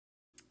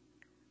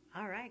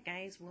Alright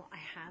guys, well I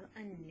have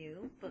a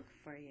new book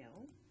for you.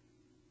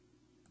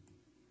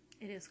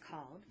 It is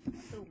called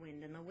The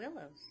Wind and the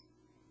Willows.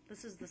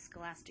 This is the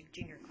Scholastic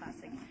Junior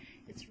Classic.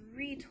 It's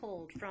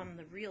retold from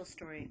the real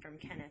story from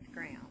Kenneth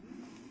Grahame.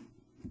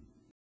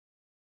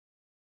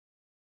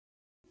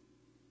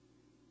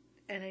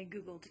 And I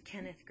googled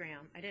Kenneth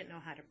Grahame. I didn't know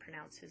how to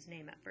pronounce his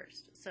name at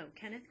first. So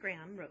Kenneth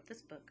Grahame wrote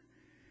this book.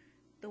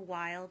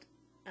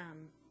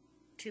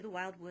 To the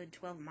Wild Wood,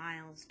 12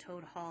 miles,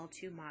 Toad Hall,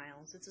 2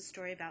 miles. It's a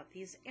story about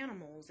these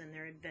animals and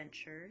their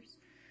adventures.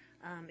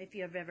 If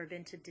you have ever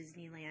been to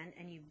Disneyland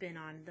and you've been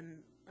on the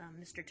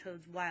Mr.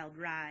 Toad's Wild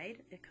Ride,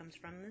 it comes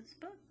from this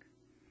book.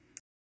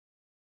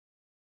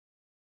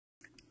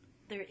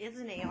 There is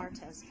an AR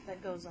test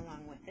that goes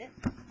along with it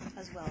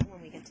as well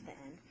when we get to the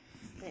end.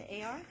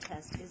 The AR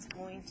test is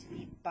going to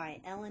be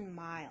by Ellen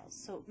Miles.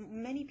 So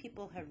many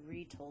people have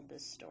retold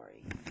this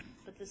story,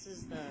 but this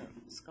is the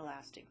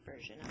scholastic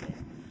version of it.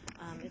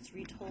 It's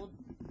retold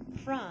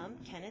from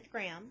Kenneth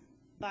Grahame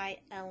by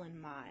Ellen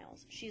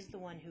Miles. She's the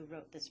one who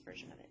wrote this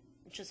version of it.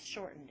 Just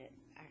shortened it,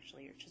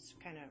 actually, or just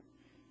kind of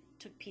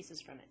took pieces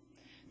from it.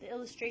 The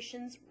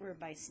illustrations were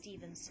by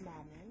Stephen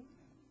Smallman.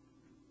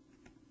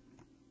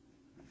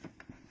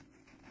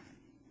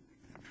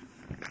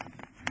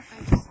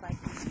 I just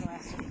like the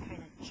scholastic. It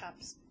kind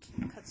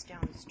of cuts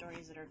down the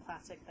stories that are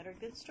classic, that are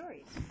good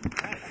stories.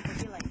 Alright, I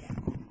hope you like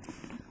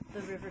it.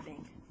 The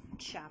Riverbank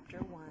Chapter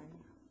 1.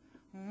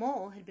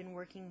 Mole had been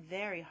working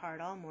very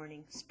hard all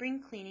morning, spring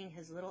cleaning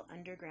his little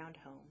underground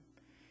home.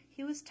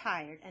 He was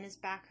tired and his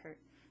back hurt,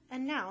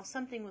 and now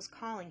something was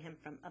calling him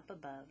from up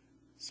above.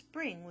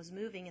 Spring was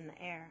moving in the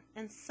air,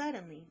 and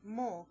suddenly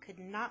Mole could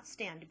not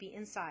stand to be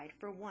inside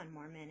for one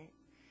more minute.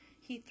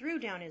 He threw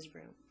down his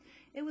broom.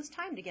 It was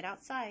time to get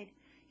outside.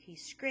 He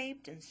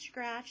scraped and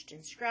scratched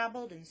and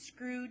scrabbled and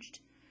scrooged,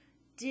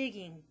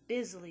 digging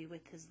busily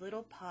with his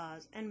little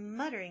paws and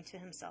muttering to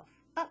himself,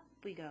 up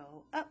we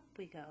go,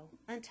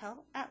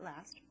 until at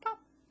last, pop!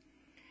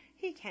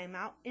 He came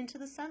out into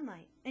the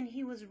sunlight, and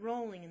he was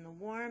rolling in the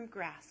warm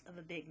grass of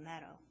a big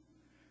meadow.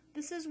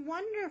 "This is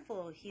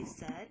wonderful," he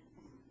said.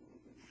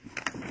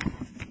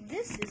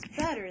 "This is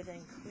better than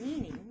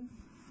cleaning."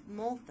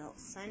 Mole felt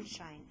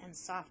sunshine and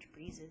soft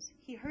breezes.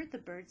 He heard the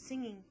birds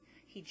singing.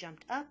 He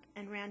jumped up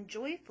and ran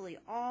joyfully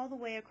all the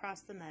way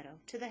across the meadow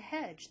to the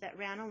hedge that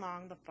ran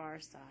along the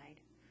far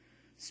side.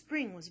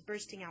 Spring was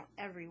bursting out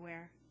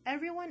everywhere.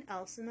 Everyone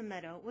else in the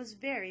meadow was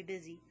very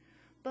busy,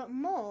 but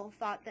Mole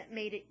thought that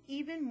made it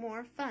even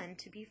more fun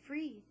to be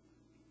free.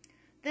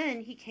 Then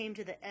he came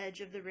to the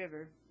edge of the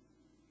river.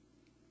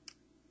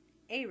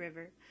 A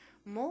river.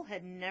 Mole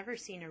had never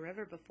seen a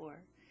river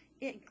before.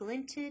 It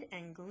glinted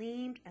and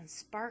gleamed and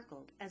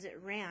sparkled as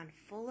it ran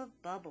full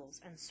of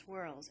bubbles and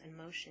swirls and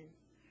motion.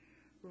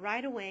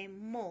 Right away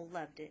Mole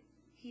loved it.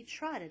 He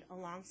trotted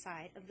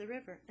alongside of the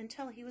river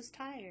until he was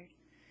tired.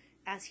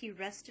 As he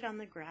rested on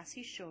the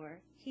grassy shore,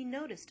 he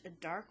noticed a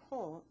dark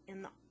hole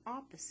in the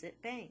opposite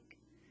bank.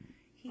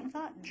 He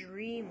thought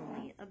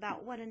dreamily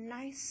about what a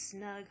nice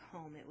snug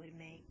home it would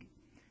make.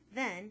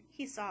 Then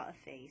he saw a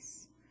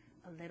face,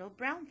 a little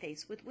brown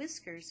face with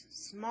whiskers,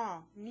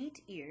 small,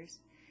 neat ears,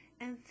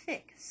 and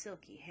thick,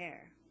 silky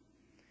hair.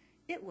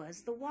 It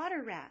was the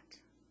water rat.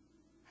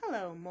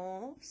 "Hello,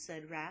 Mole,"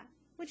 said Rat.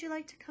 "Would you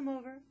like to come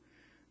over?"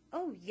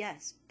 "Oh,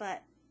 yes,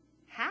 but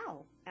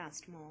how?"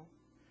 asked Mole.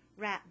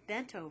 Rat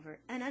bent over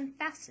and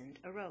unfastened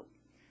a rope.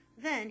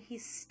 Then he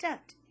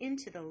stepped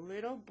into the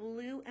little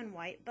blue and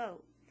white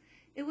boat.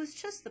 It was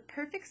just the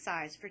perfect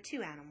size for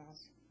 2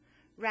 animals.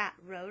 Rat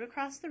rowed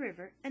across the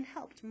river and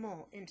helped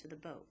Mole into the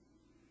boat.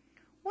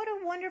 "What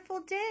a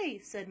wonderful day,"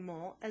 said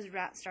Mole as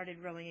Rat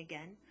started rowing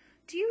again.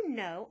 "Do you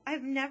know,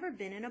 I've never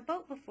been in a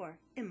boat before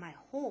in my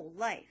whole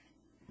life."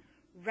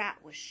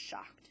 Rat was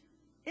shocked.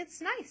 "It's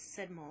nice,"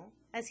 said Mole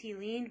as he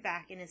leaned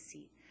back in his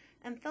seat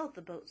and felt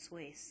the boat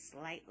sway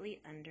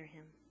slightly under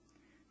him.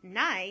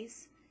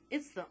 "Nice?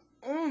 It's the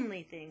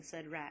only thing,"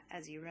 said Rat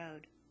as he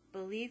rowed.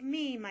 "Believe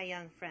me, my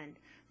young friend,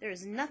 there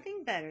is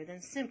nothing better than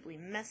simply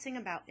messing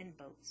about in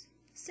boats.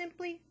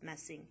 Simply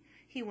messing,"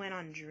 he went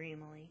on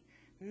dreamily.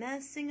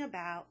 "Messing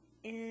about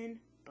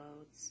in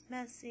boats,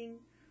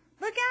 messing."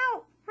 "Look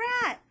out,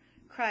 Rat!"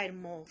 cried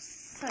Mole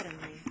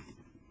suddenly.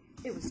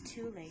 It was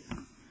too late.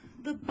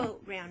 The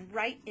boat ran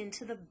right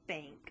into the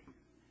bank.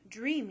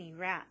 Dreamy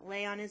Rat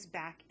lay on his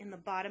back in the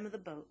bottom of the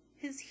boat,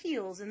 his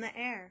heels in the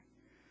air.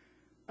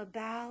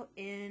 "About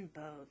in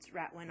boats,"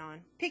 Rat went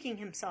on, picking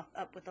himself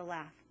up with a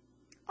laugh.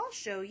 "I'll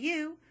show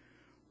you.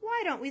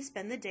 Why don't we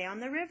spend the day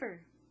on the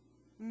river?"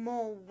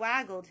 Mole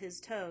waggled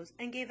his toes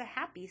and gave a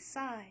happy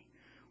sigh.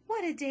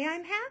 "What a day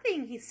I'm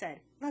having," he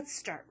said. "Let's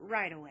start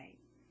right away."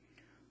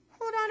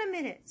 "Hold on a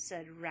minute,"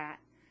 said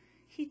Rat.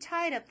 He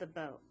tied up the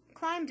boat,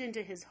 climbed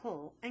into his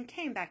hole, and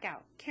came back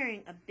out,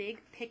 carrying a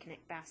big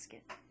picnic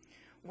basket.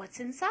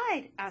 "What's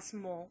inside?" asked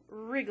Mole,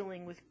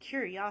 wriggling with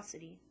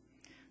curiosity.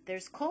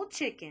 "There's cold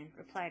chicken,"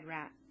 replied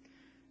Rat.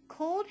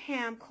 "Cold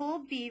ham,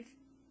 cold beef,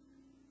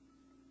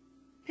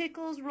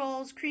 pickles,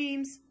 rolls,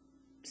 cheeses,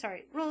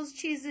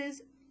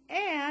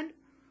 and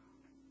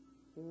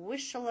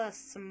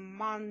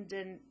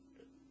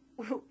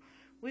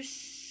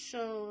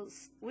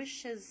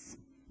wishes,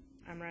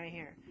 I'm right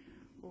here.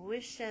 Oh,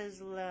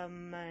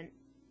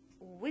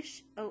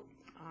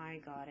 I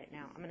got it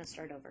now. I'm going to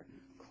start over.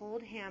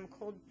 Cold ham,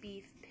 cold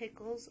beef,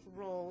 pickles,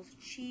 rolls,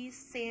 cheese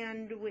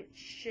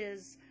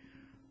sandwiches,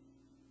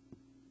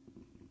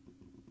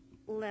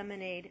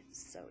 lemonade,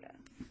 soda.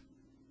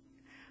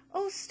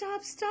 Oh,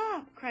 stop,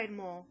 stop, cried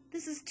Mole.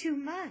 This is too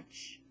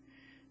much.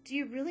 Do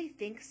you really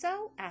think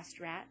so? Asked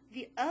Rat.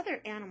 The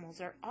other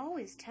animals are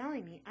always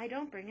telling me I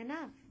don't bring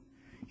enough.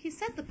 He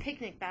set the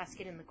picnic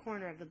basket in the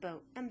corner of the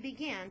boat and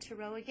began to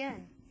row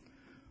again.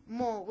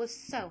 Mole was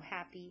so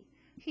happy.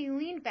 He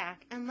leaned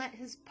back and let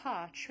his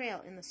paw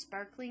trail in the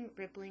sparkling,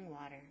 rippling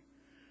water.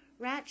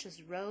 Rat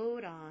just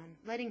rowed on,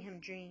 letting him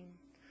dream.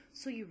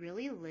 So you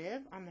really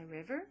live on the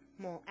river?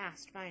 Mole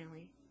asked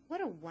finally. What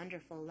a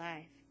wonderful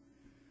life.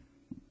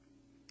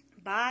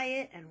 By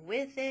it and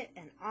with it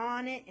and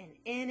on it and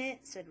in it,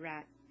 said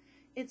Rat.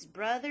 It's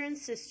brother and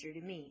sister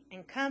to me,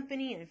 and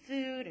company and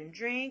food and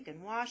drink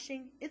and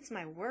washing. It's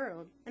my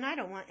world, and I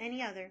don't want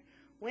any other.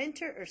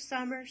 Winter or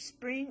summer,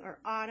 spring or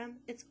autumn,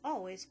 it's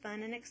always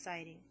fun and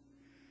exciting.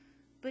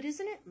 But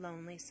isn't it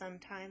lonely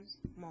sometimes?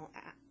 Mole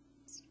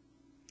asked.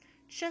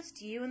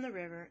 Just you and the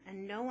river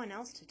and no one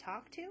else to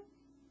talk to?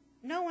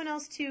 No one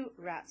else to,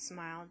 Rat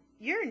smiled.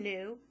 You're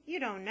new. You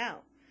don't know.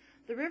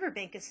 The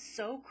riverbank is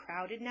so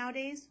crowded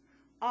nowadays.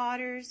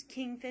 Otters,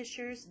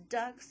 kingfishers,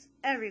 ducks,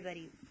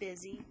 everybody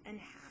busy and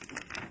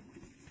happy.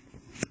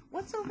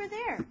 What's over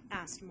there?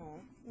 Asked Mole,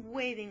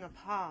 waving a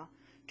paw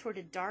toward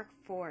a dark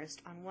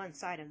forest on one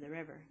side of the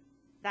river.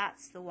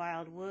 That's the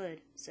wild wood,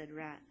 said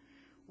Rat.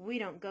 We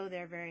don't go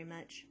there very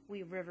much,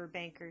 we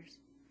riverbankers.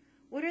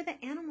 What are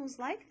the animals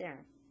like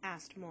there?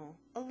 Asked Mole,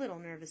 a little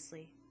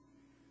nervously.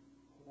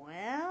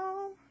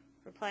 Well,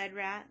 replied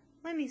Rat,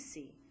 let me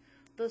see.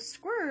 The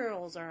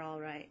squirrels are all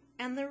right,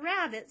 and the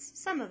rabbits,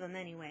 some of them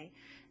anyway,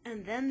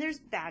 and then there's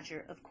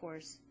Badger, of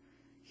course.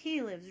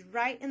 He lives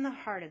right in the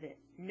heart of it.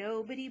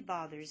 Nobody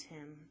bothers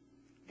him.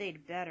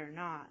 They'd better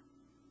not.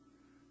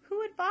 Who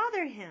would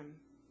bother him?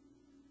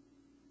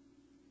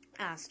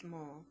 Asked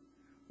Mole.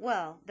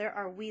 Well, there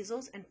are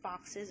weasels and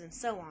foxes and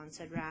so on,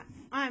 said Rat.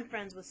 I'm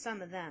friends with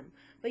some of them,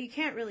 but you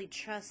can't really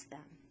trust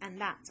them, and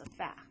that's a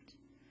fact.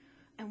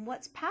 And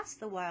what's past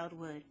the wild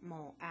wood?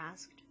 Mole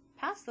asked.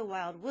 Past the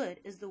wild wood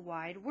is the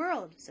wide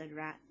world, said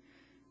Rat.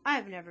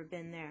 I've never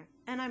been there,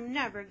 and I'm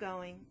never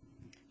going.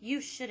 You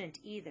shouldn't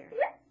either.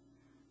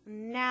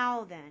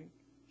 Now then,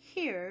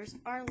 here's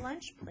our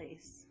lunch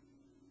place.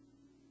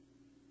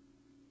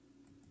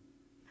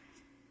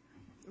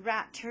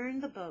 Rat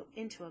turned the boat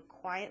into a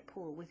quiet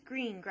pool with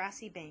green,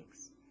 grassy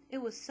banks. It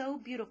was so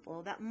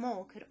beautiful that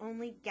Mole could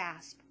only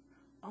gasp.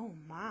 Oh,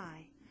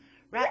 my.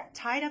 Rat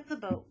tied up the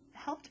boat,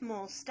 helped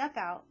Mole step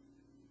out.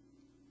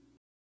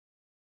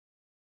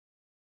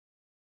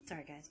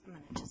 Sorry, guys. I'm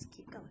going to just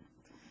keep going.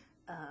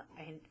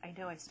 I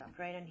know I stopped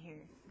right on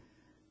here.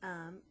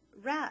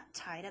 Rat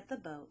tied up the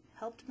boat,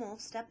 helped Mole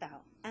step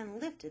out, and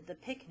lifted the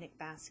picnic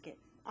basket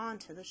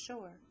onto the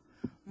shore.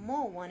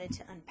 Mole wanted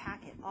to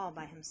unpack it all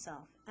by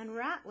himself, and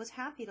Rat was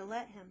happy to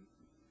let him.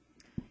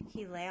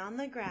 He lay on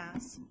the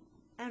grass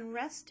and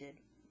rested,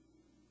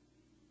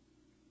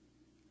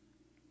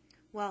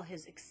 while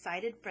his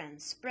excited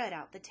friend spread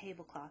out the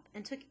tablecloth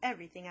and took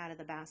everything out of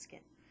the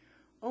basket.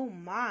 Oh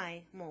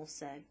my, Mole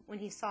said, when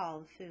he saw all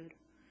the food.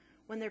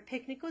 When their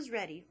picnic was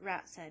ready,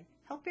 Rat said,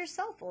 Help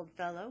yourself, old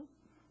fellow.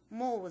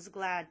 Mole was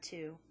glad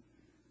to.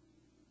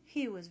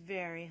 He was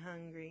very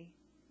hungry.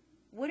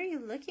 What are you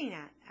looking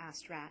at?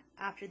 Asked Rat,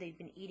 after they'd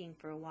been eating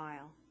for a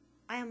while.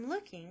 I am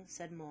looking,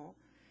 said Mole,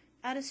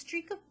 at a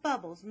streak of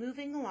bubbles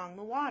moving along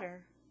the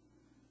water.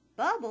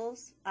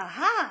 Bubbles?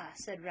 Aha!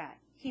 Said Rat.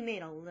 He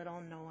made a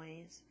little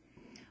noise.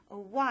 A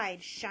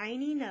wide,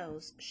 shiny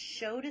nose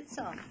showed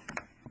itself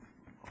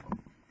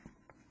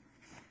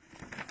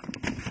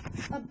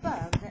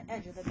above the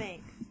edge of the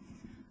bank.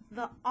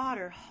 The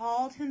otter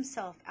hauled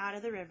himself out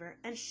of the river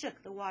and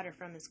shook the water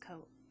from his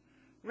coat.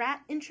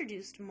 Rat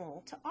introduced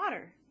Mole to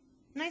Otter.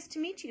 Nice to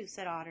meet you,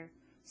 said Otter.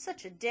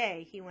 Such a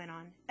day, he went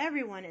on.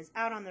 Everyone is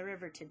out on the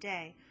river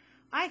today.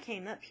 I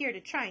came up here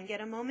to try and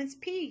get a moment's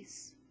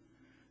peace.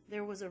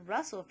 There was a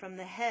rustle from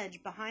the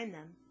hedge behind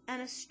them,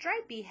 and a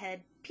stripy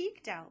head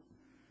peeked out.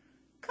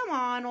 Come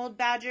on, old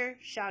Badger,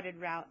 shouted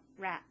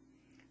Rat.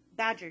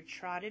 Badger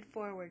trotted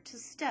forward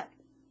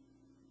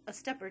a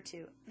step or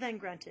two, then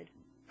grunted.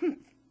 Humph,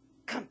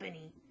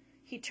 company.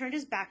 He turned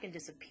his back and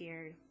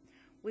disappeared.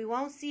 We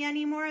won't see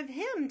any more of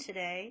him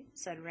today,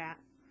 said Rat.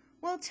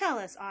 Well, tell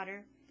us,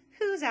 Otter,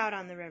 who's out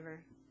on the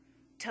river?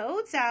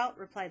 Toad's out,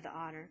 replied the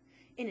Otter,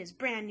 in his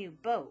brand new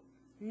boat.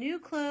 New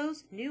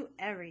clothes, new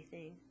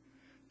everything.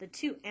 The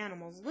two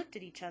animals looked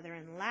at each other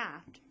and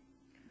laughed.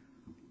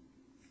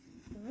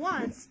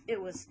 Once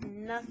it was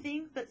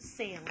nothing but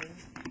sailing,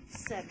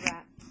 said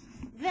Rat.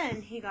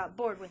 Then he got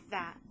bored with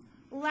that.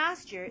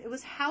 Last year it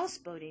was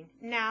houseboating,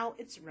 now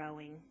it's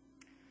rowing.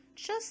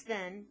 Just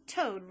then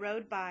Toad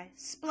rowed by,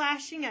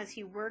 splashing as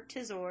he worked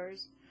his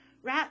oars.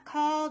 Rat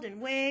called and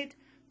waved,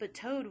 but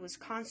Toad was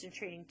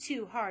concentrating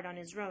too hard on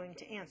his rowing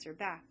to answer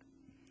back.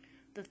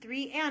 The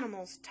three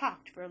animals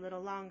talked for a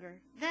little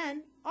longer.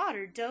 Then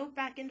Otter dove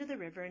back into the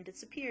river and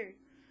disappeared,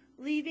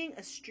 leaving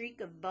a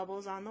streak of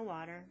bubbles on the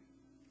water.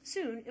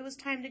 Soon it was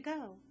time to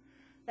go.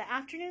 The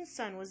afternoon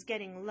sun was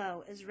getting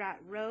low as Rat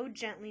rowed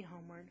gently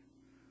homeward.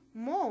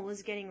 Mole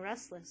was getting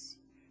restless.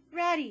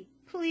 "Ratty,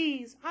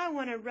 please, I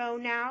want to row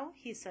now,"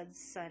 he said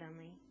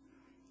suddenly.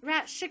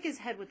 Rat shook his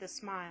head with a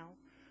smile.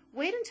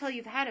 "Wait until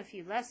you've had a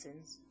few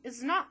lessons.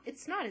 It's not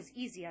as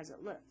easy as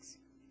it looks."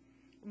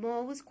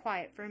 Mole was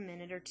quiet for a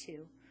minute or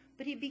two,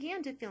 but he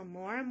began to feel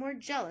more and more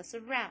jealous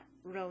of Rat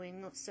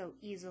rowing so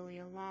easily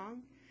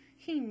along.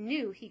 He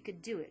knew he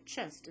could do it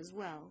just as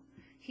well.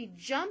 He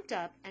jumped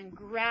up and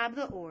grabbed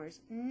the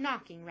oars,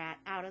 knocking Rat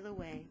out of the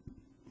way.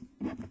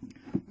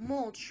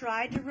 Mole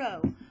tried to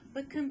row,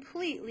 but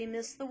completely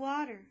missed the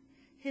water.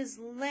 His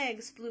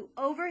legs flew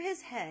over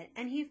his head,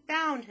 and he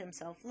found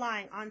himself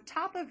lying on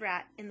top of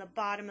Rat in the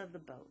bottom of the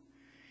boat.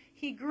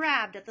 He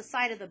grabbed at the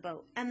side of the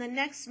boat, and the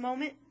next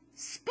moment,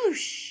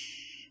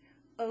 sploosh!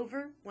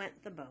 Over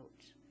went the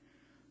boat.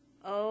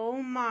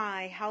 Oh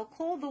my, how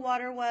cold the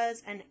water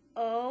was, and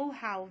oh,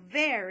 how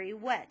very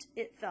wet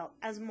it felt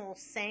as Mole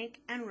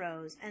sank and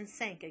rose and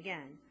sank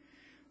again.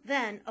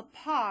 Then a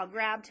paw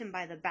grabbed him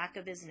by the back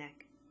of his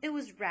neck. It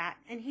was Rat,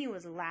 and he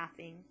was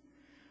laughing.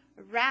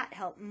 Rat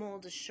helped Mole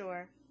to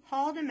shore,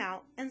 hauled him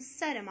out, and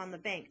set him on the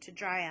bank to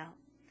dry out.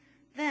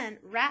 Then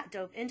Rat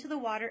dove into the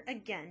water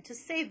again to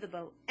save the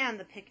boat and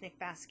the picnic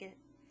basket.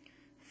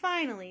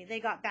 Finally, they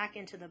got back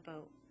into the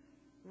boat.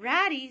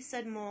 "Ratty,"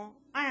 said Mole,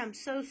 "I am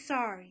so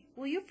sorry.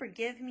 Will you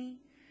forgive me?"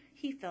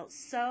 He felt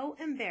so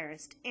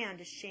embarrassed and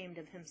ashamed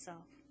of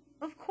himself.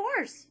 "Of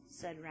course,"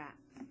 said Rat.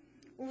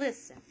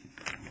 "Listen,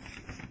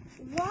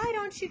 why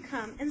don't you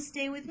come and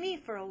stay with me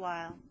for a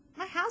while?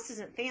 My house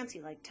isn't fancy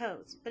like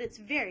Toad's, but it's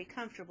very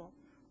comfortable.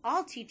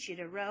 I'll teach you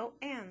to row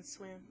and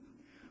swim."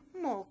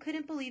 Mole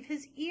couldn't believe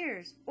his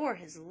ears or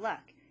his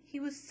luck. He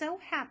was so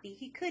happy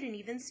he couldn't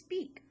even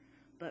speak.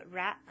 But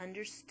Rat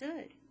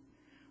understood.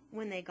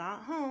 When they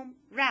got home,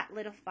 Rat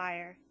lit a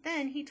fire.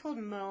 Then he told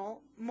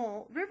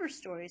Mole river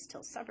stories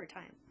till supper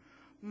time.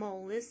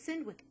 Mole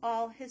listened with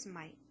all his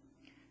might.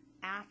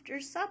 After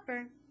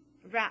supper,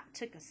 Rat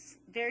took a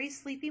very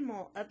sleepy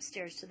Mole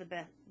upstairs to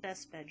the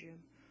best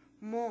bedroom.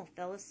 Mole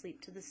fell asleep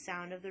to the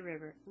sound of the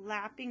river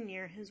lapping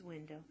near his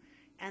window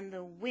and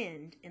the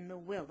wind in the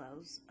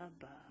willows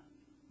above.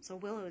 So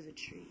willow is a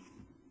tree.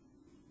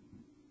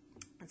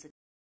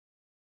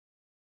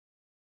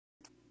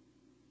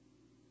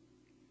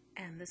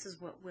 And this is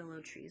what willow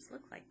trees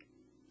look like.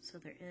 So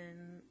they're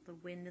in the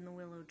wind in the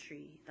willow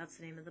tree. That's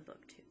the name of the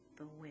book too.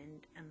 The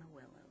Wind and the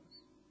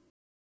Willows.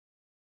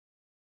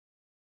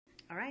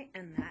 All right,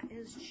 and that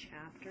is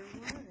chapter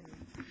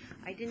 1.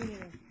 I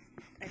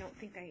don't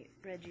think I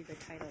read you the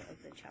title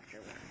of the chapter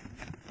 1.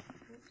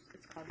 Oops,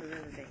 it's called The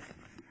Riverbank.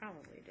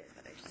 Probably did,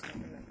 but I just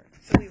don't remember.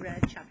 So we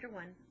read chapter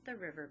 1, The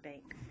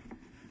Riverbank.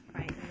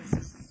 All right, and this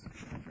is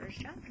the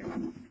first chapter.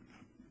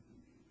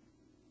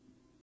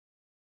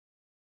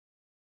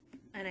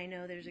 And I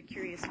know there's a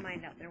curious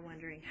mind out there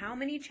wondering how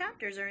many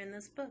chapters are in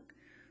this book.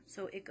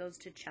 So it goes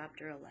to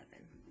chapter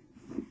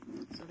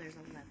 11. So there's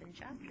 11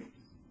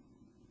 chapters.